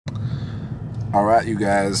Alright, you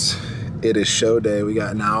guys, it is show day. We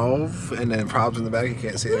got Nav and then Probs in the back. You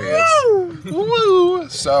can't see it. There he is. Woo!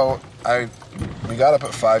 So, we got up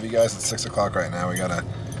at 5, you guys. It's 6 o'clock right now. We gotta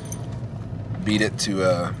beat it to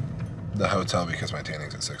the hotel because my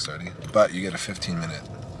tanning's at 6:30. But you get a 15-minute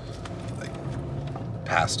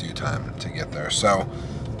past due time to get there. So,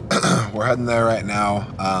 we're heading there right now.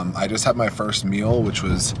 I just had my first meal, which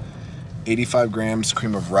was 85 grams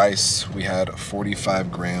cream of rice. We had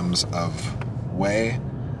 45 grams of whey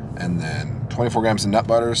and then 24 grams of nut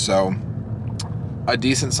butter. So a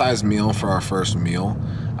decent sized meal for our first meal.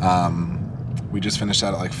 We just finished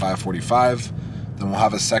that at like 5:45. Then we'll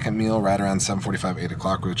have a second meal right around 7:45, 8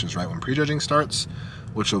 o'clock, which is right when prejudging starts,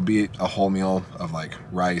 which will be a whole meal of like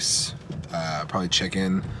rice, probably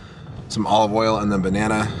chicken, some olive oil, and then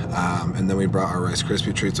banana. And then we brought our Rice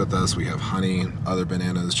Krispie treats with us. We have honey, other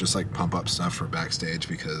bananas, just like pump up stuff for backstage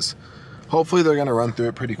because hopefully they're gonna run through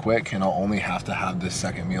it pretty quick and I'll only have to have this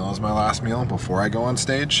second meal as my last meal before I go on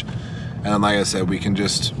stage. And then, like I said, we can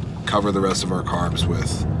just cover the rest of our carbs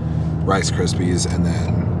with Rice Krispies and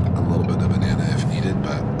then a little bit of banana if needed,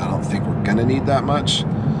 but I don't think we're gonna need that much.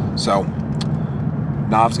 So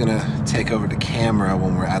Nav's gonna take over the camera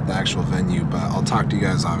when we're at the actual venue, but I'll talk to you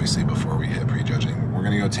guys obviously before we hit prejudging. We're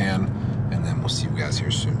gonna go tan, and then we'll see you guys here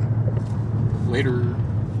soon. Later.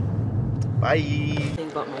 Bye.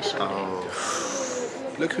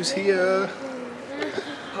 Oh, look who's here.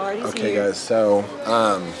 Okay, guys. So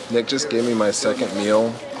Nick just gave me my second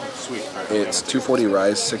meal. It's 240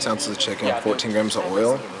 rice, 6 ounces of chicken, 14 grams of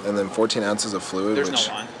oil, and then 14 ounces of fluid, which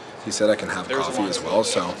he said I can have coffee as well.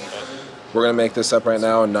 So we're gonna make this up right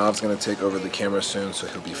now, and Nav's gonna take over the camera soon, so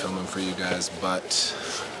he'll be filming for you guys. But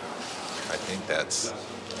I think that's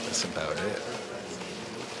about it.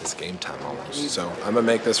 It's game time almost. So I'm gonna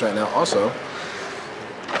make this right now. Also,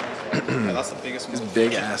 that's the biggest this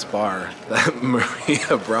big ass bar that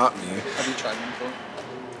Maria brought me. Have you tried one before?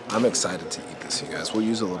 I'm excited to eat this, you guys. We'll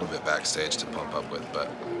use a little bit backstage to pump up with, but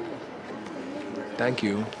thank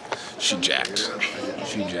you. She jacked.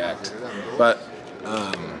 She jacked. But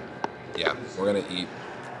yeah, we're gonna eat,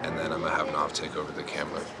 and then I'm gonna have Nav take over the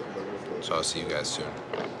camera. So I'll see you guys soon.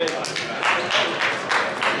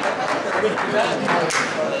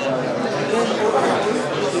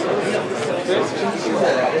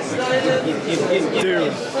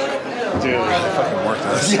 Dude, they fucking worked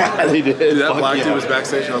us. Yeah, they did. Dude, that black dude was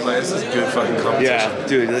backstage, and I was like, this is good fucking competition. Yeah,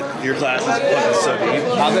 dude, your class is fucking so deep.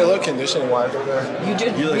 How'd they look conditioning wise over there?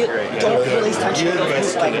 You look great. Don't release tension. You have the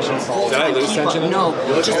best conditions. Did I lose tension? No,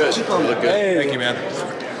 you look just good. keep on. You look good. Hey. Thank you, man.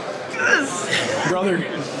 Yes. Brother.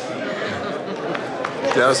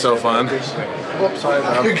 That was so fun. Oops, sorry,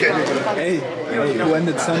 man. You're good. Hey, who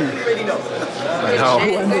ended center? I know.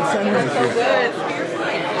 Who ended center?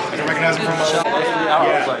 I can recognize him from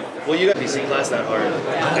Yeah. Well, you got PC class that hard.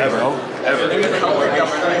 Ever.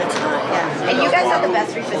 And you guys had the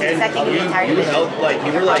best free physics, I think, in the entire division. Held, like,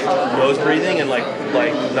 you were like nose breathing and like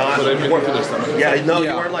not. So they didn't for their stomach? Yeah, no,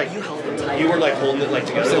 you weren't like. You were like holding it like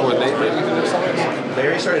together. So were they breathing for their stomachs?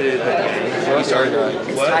 Larry started it at the beginning. He started.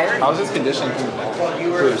 What? How's his conditioning from the back?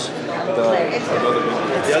 Who's?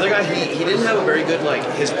 The other guy, he didn't have a very good, like,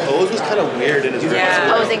 his pose was kind of weird in his His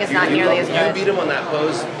posing is not nearly as good. You beat him on that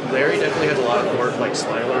pose. Larry definitely has a lot more, like,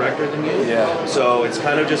 spinal erector than you. Yeah. So it's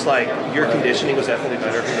kind of just, like, your conditioning was definitely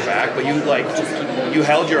better from the back, but you, like, you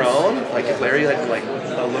held your own. Like, if Larry had, like,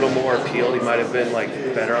 a little more peeled, he might have been, like,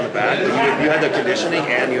 better on the back. But you had the conditioning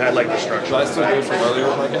and you had, like, the structure. Should I still do it from earlier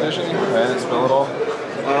with my conditioning? I didn't spill it all?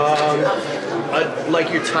 Like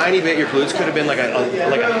your tiny bit, your glutes could have been like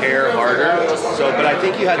a hair harder. So, but I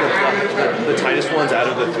think you had the tightest ones out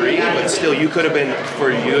of the 3. But still, you could have been for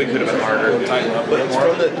you. It could have been harder. But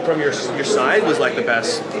from your side was like the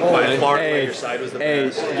best by far. Hey, your side was the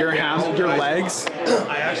best. your legs.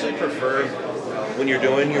 I actually prefer when you're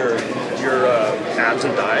doing your abs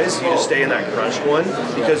and thighs, you just stay in that crunched one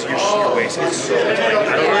because your waist gets so tight.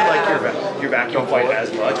 I don't really like your vacuum quite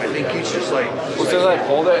as much. I think you just like. Well, so I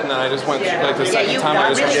pulled it and then I just went like the second time I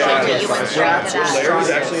just went straight. Larry was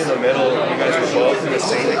actually in the middle. You guys were both in the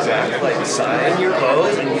same exact like side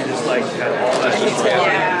pose, and you just like had all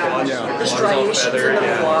that. Yeah. The striations and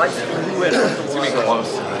the quads. It's gonna be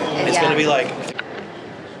close. It's gonna be like.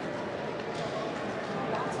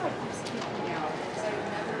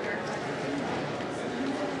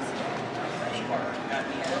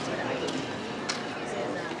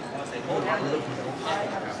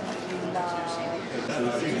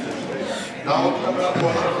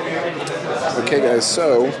 Okay guys,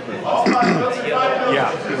 so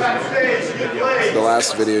Yeah. the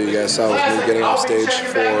last video you guys saw was me getting off stage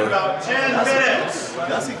for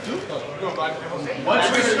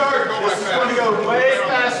Once we start, this is going to go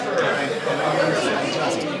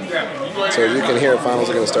So as you can hear, finals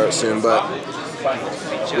are going to start soon, but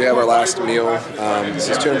we have our last meal. This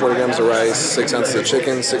is 240 grams of rice, 6 ounces of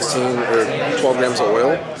chicken, 16 or 12 grams of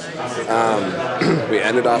oil. We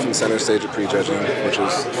ended off in center stage of prejudging, which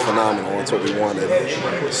is phenomenal. It's what we wanted.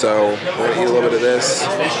 So we're going to eat a little bit of this.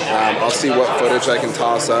 I'll see what footage I can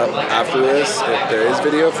toss up after this, if there is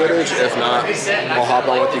video footage. If not, I'll hop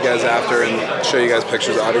on with you guys after and show you guys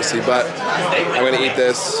pictures, obviously. But I'm going to eat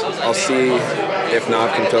this. I'll see if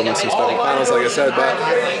not, can film some stuff in finals, like I said. But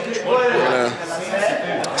we're going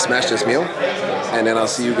to smash this meal, and then I'll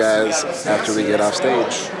see you guys after we get off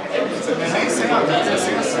stage.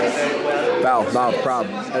 Val, Bob, Prob,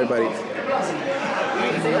 everybody.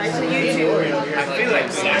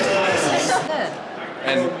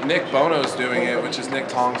 And Nick Bono's doing it, which is Nick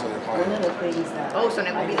Tong's other client. Oh, so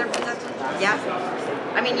Nick will be there for that? Yeah.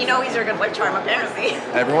 I mean, you know he's a good witch charm, apparently.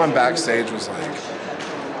 Everyone backstage was like,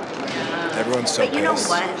 everyone's so But you know pissed.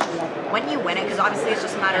 what? When you win it, because obviously it's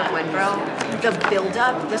just a matter of when, bro, the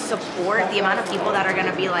build-up, the support, the amount of people that are going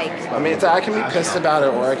to be like... I mean, I can be pissed about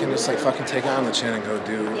it, or I can just like fucking take it on the chin and go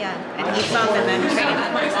do... Yeah, and eat some and then train.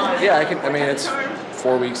 Yeah, I can. I mean, it's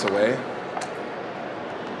 4 weeks away.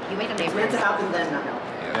 You made a name for it to happen then, no.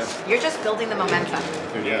 Yes. You're just building the momentum. Ooh.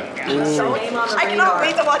 I cannot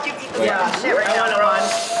wait to watch you eat this fucking shit right now, bro.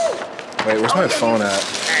 Wait, where's my phone at?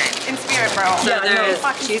 In spirit, bro. So there's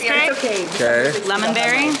Fucking cheesecake, Okay.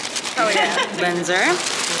 lemonberry, Oh, yeah. Benzer,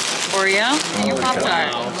 Oreo, and your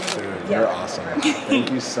Pop-Tart. Dude, you're awesome. Thank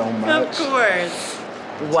you so Of much. course.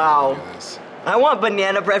 Wow. I want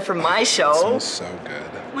banana bread for my It show. smells so good.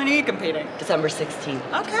 When are you competing? December 16th.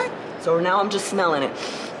 Okay. So now I'm just smelling it.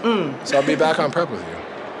 So I'll be back on prep with you.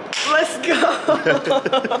 Let's go.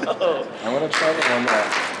 I'm gonna try the one that.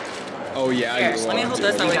 Oh yeah, Here, you let me hold want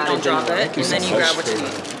this, that way you don't drop it, and then you grab what you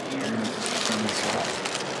need.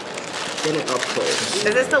 Get it up close.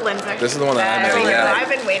 Is this the Lindsay? This is the one that I made. Yeah. I've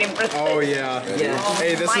been waiting for this. Oh yeah. Yeah.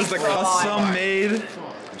 Hey, this My is the God. custom made.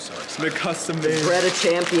 I'm so excited. The custom made. Bread of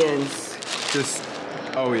champions. Just.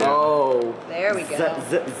 Oh yeah. Oh. There we go.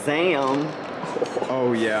 Zam.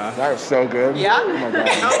 Oh yeah. That's so good. Yeah? Oh my god.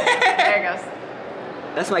 There it goes.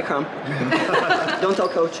 That's my crumb. Don't tell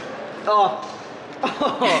coach. Oh.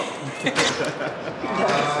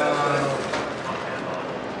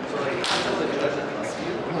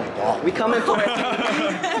 We coming for it.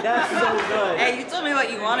 That's so good. Hey, you told me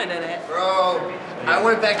what you wanted in it. Bro, I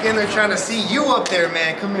went back in there trying to see you up there,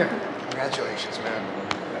 man. Come here. Congratulations, man.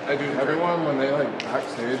 I do. Everyone when they like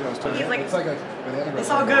backstage, I was telling He's them, like- it's like a banana bread. It's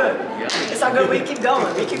all good. It's all good. We keep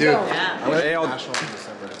going. We keep going. Yeah. I'm gonna Hey, do I'll- national in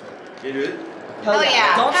December. I think. You do it? Hell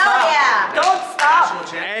yeah. Don't Hell stop. yeah. Don't stop.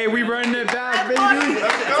 Hey, we running it back, baby. We running it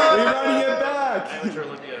back. Amateur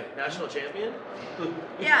Olympia national champion?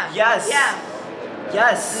 Yeah. Yes. Yeah.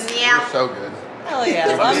 Yes. Yeah. So good. Hell yeah.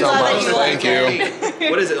 Well, I'm so glad much. that you like Thank it. you.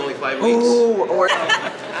 What is it, only 5 weeks? Ooh. Or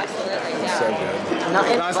Absolutely, yeah. So good.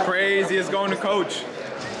 nothing. That's crazy. It's going to coach.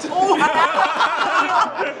 Link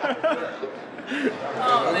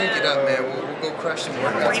it up, man. We'll go crush some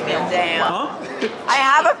workouts. Free meal. Damn. Huh? I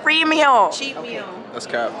have a free meal. Cheap meal. That's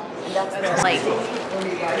cap. Like, it's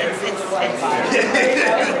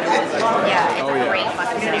yeah, it's a great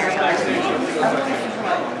fucking scenario.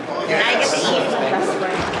 And I get to eat.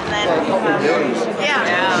 And then,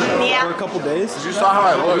 yeah. For a couple days. You saw how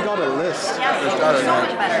I We look. got a list. Yeah, Just got it, so man.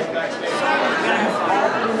 much better.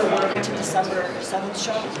 To December 7th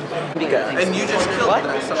show. Be good. And you just killed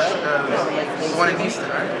one in Houston,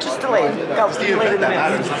 right? Just delayed. Got delayed in the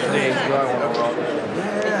minute.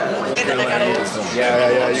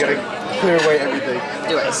 Yeah. You gotta clear away everything.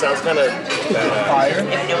 Do it. That sounds kind of Fire.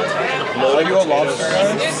 Are you a lobster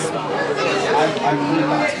guy?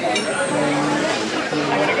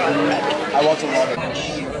 I want to love it.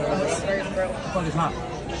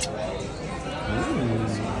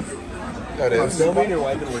 That is. Filming your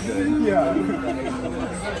wife and we're good.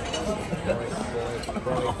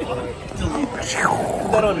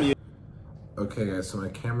 That on mute. Okay guys, so my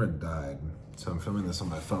camera died, so I'm filming this on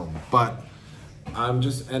my phone, but I'm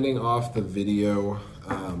just ending off the video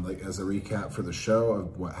like as a recap for the show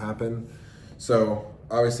of what happened. So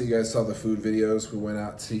obviously you guys saw the food videos. We went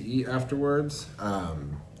out to eat afterwards.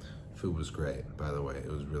 Food was great, by the way.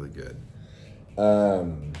 It was really good.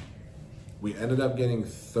 We ended up getting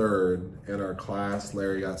third in our class.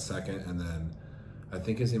 Larry got second, and then I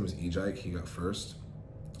think his name was Ejike, he got first.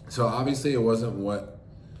 So obviously it wasn't what,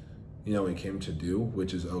 you know, we came to do,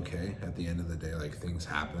 which is okay. At the end of the day, like, things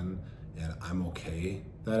happen, and I'm okay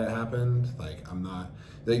that it happened. Like, I'm not,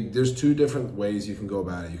 like, there's two different ways you can go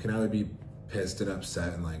about it. You can either be pissed and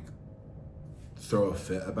upset and like throw a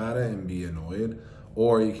fit about it and be annoyed,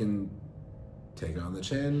 or you can take it on the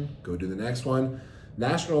chin, go do the next one.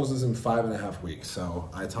 Nationals is in 5.5 weeks. So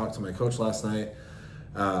I talked to my coach last night.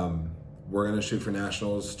 We're gonna shoot for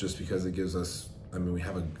nationals just because it gives us, I mean, we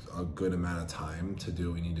have a good amount of time to do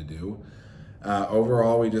what we need to do.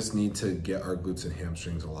 Overall, we just need to get our glutes and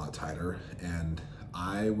hamstrings a lot tighter. And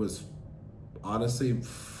I was honestly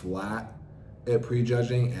flat at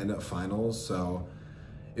prejudging and at finals. So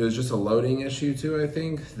it was just a loading issue too, I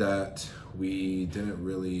think, that we didn't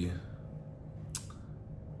really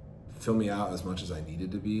fill me out as much as I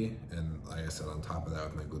needed to be. And like I said, on top of that,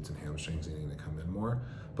 with my glutes and hamstrings needing to come in more.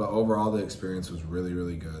 But overall, the experience was really,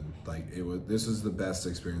 really good. Like this is the best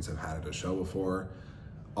experience I've had at a show before.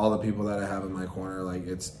 All the people that I have in my corner, like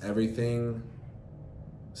everything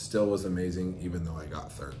still was amazing, even though I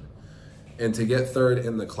got third. And to get third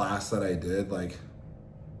in the class that I did, like,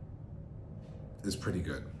 is pretty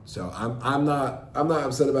good. So I'm not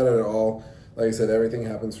upset about it at all. Like I said, everything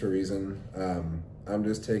happens for a reason.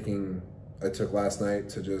 I took last night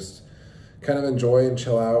to just kind of enjoy and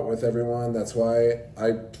chill out with everyone. That's why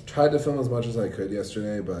I tried to film as much as I could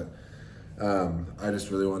yesterday, but I just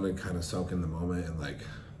really wanted to kind of soak in the moment and like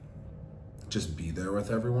just be there with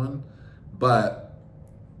everyone. But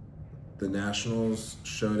the Nationals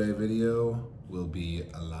show day video will be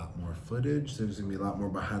a lot more footage. There's gonna be a lot more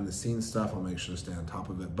behind the scenes stuff. I'll make sure to stay on top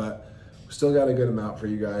of it, but we still got a good amount for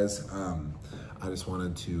you guys. I just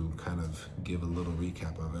wanted to kind of give a little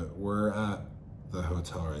recap of it. We're at the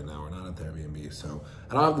hotel right now. We're not at the Airbnb, so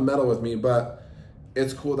I don't have the medal with me, but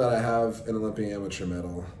it's cool that I have an Olympia amateur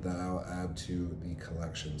medal that I'll add to the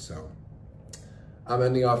collection. So I'm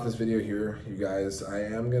ending off this video here, you guys. I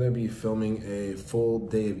am gonna be filming a full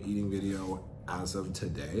day of eating video as of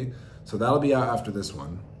today. So that'll be out after this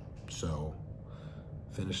one. So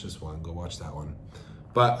finish this one, go watch that one.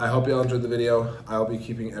 But I hope y'all enjoyed the video. I'll be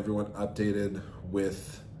keeping everyone updated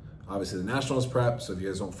with obviously the Nationals prep. So if you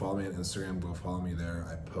guys don't follow me on Instagram, go follow me there.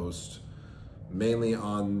 I post mainly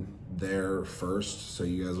on there first, so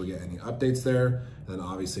you guys will get any updates there. And then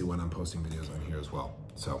obviously when I'm posting videos on here as well.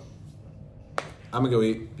 So I'm gonna go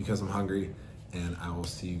eat because I'm hungry, and I will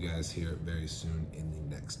see you guys here very soon in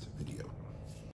the next video.